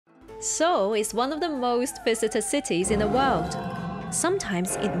Seoul is one of the most visited cities in the world.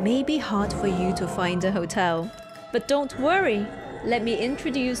 Sometimes it may be hard for you to find a hotel. But don't worry, let me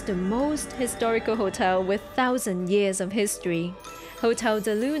introduce the most historical hotel with 1,000 years of history, Hotel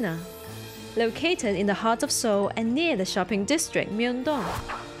de Luna. Located in the heart of Seoul and near the shopping district Myeongdong,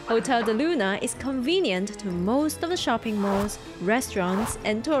 Hotel de Luna is convenient to most of the shopping malls, restaurants,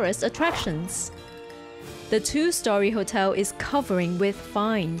 and tourist attractions. The two-story hotel is covering with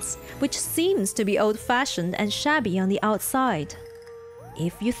vines, which seems to be old-fashioned and shabby on the outside.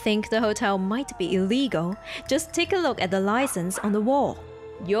 If you think the hotel might be illegal, just take a look at the license on the wall.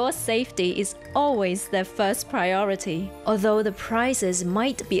 Your safety is always their first priority, although the prices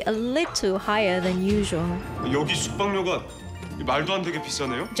might be a little higher than usual. 여기 숙박료가 말도 안 되게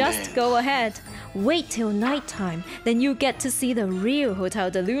비싸네요. Just go ahead. Wait till nighttime, then you get to see the real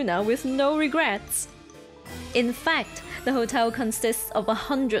Hotel de Luna with no regrets. In fact, the hotel consists of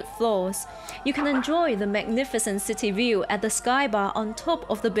 100 floors. You can enjoy the magnificent city view at the sky bar on top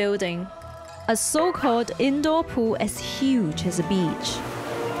of the building. A so-called indoor pool as huge as a beach.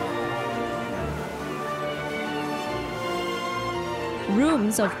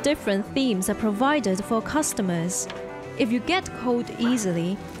 Rooms of different themes are provided for customers. If you get cold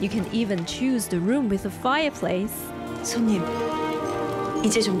easily, you can even choose the room with a fireplace. 손님,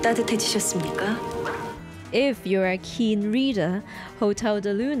 이제 좀 따뜻해지셨습니까? If you're a keen reader, Hotel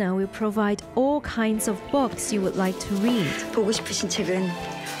de Luna will provide all kinds of books you would like to read. 보고 싶으신 책은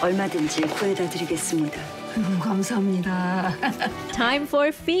얼마든지 구해다 드리겠습니다. 감사합니다. Time for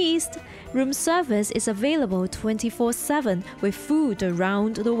a feast! Room service is available 24/7 with food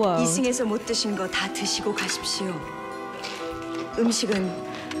around the world. 2층에서 못 드신 거 다 드시고 가십시오. 음식은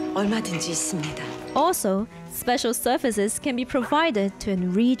얼마든지 있습니다. Also, special services can be provided to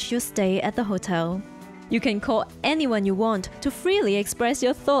enrich your stay at the hotel. You can call anyone you want to freely express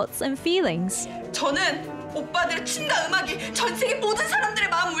your thoughts and feelings. 저는 오빠들의 춤과 음악이 전 세계 모든 사람들의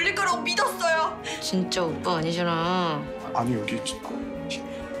마음 울릴 거라고 믿었어요. 진짜 오빠 아니잖아. 아니 여기 오빠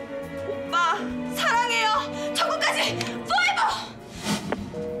사랑해요. 천국까지 forever.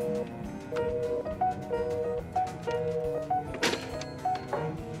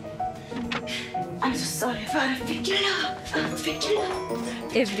 I'm so sorry if I picked you up.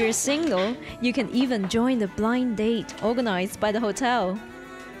 If you're single, you can even join the blind date organized by the hotel.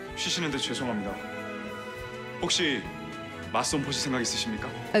 쉬시는데 죄송합니다. 혹시 맞선 보실 생각 있으십니까?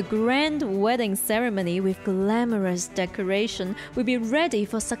 A grand wedding ceremony with glamorous decoration will be ready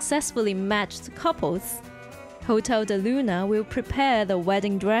for successfully matched couples. Hotel de Luna will prepare the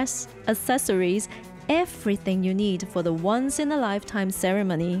wedding dress, accessories, everything you need for the once-in-a-lifetime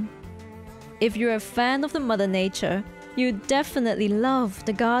ceremony. If you're a fan of the Mother Nature, you definitely love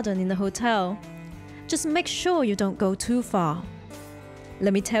the garden in the hotel. Just make sure you don't go too far.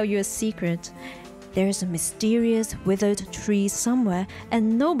 Let me tell you a secret. There's a mysterious withered tree somewhere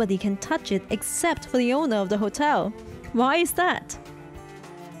and nobody can touch it except for the owner of the hotel. Why is that?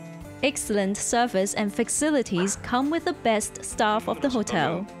 Excellent service and facilities come with the best staff of the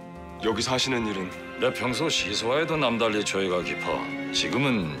hotel. 여기서 하시는 일은 내 평소 시소와에도 남달리 조예가 깊어.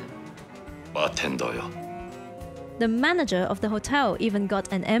 지금은 바텐더요. The manager of the hotel even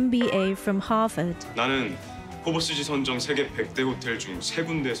got an MBA from Harvard. 나는 포브스지 선정 세계 100대 호텔 중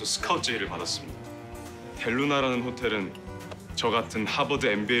 3군데에서 스카우트 제의를 받았습니다. 델루나라는 호텔은 저 같은 하버드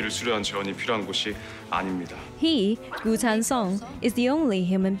MBA를 수료한 재원이 필요한 곳이 아닙니다. He, Gu Tan-song, is the only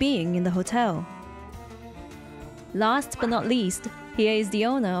human being in the hotel. Last but not least, here is the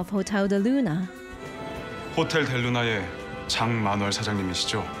owner of Hotel de Luna. 호텔 델루나의 장만월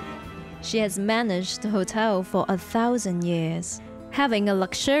사장님이시죠? She has managed the hotel for 1,000 years. Having a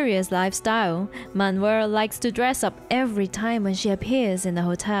luxurious lifestyle, Man-wol likes to dress up every time when she appears in the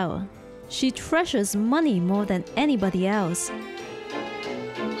hotel. She treasures money more than anybody else.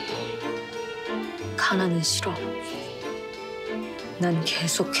 가난은 싫어. 난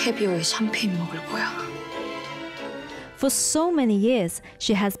계속 캐비어에 샴페인 먹을 거야. For so many years,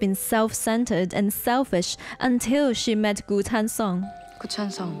 she has been self-centered and selfish until she met Gu Tan-song.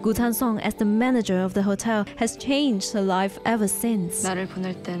 구찬성, Gu Tan-song, as the manager of the hotel, has changed her life ever since. 나를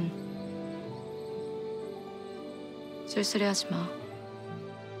보낼 땐 쓸쓸해하지 마.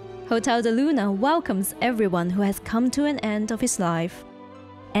 Hotel de Luna welcomes everyone who has come to an end of his life.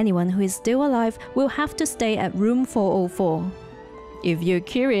 Anyone who is still alive will have to stay at room 404. If you're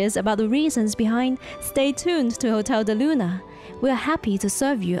curious about the reasons behind, stay tuned to Hotel de Luna. We are happy to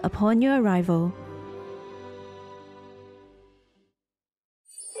serve you upon your arrival.